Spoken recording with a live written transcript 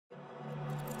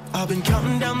I've been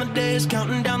counting down the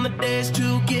days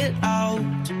to get out.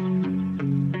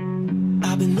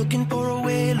 I've been looking for a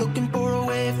way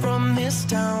from this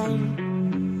town.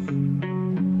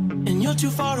 And you're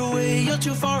too far away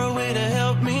to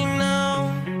help me now.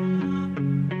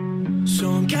 So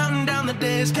I'm counting down the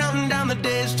days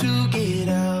to get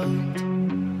out.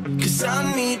 'Cause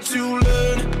I need to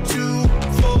learn to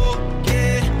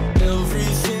forget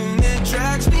everything that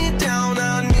drags me down.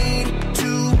 I need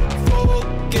to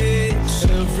forget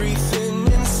everything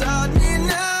inside me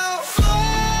now.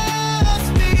 Full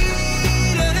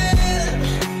speed ahead,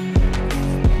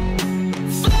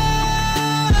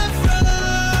 far from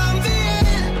the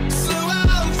end. So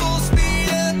I'm full speed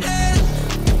ahead.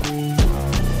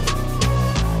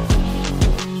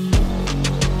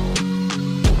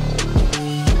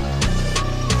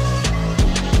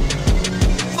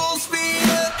 Full speed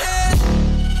ahead.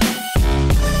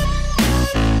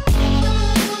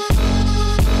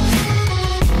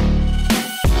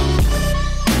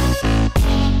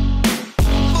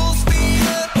 Full speed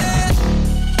ahead.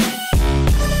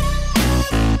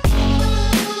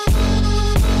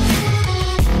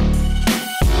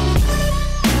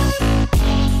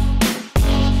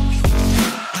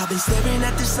 I've been staring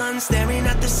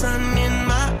at the sun in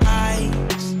my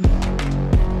eyes.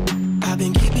 I've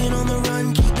been keeping on the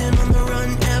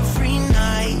run every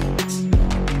night.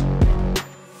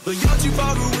 But you're too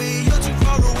far away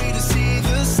to see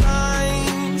the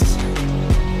signs.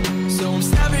 So I'm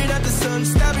staring at the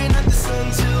sun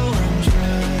till I'm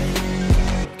dry.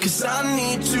 'Cause I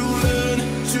need to learn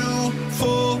to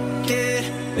forget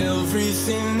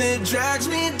everything that drags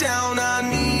me down. I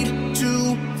need to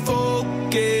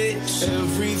forget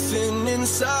everything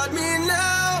inside me now.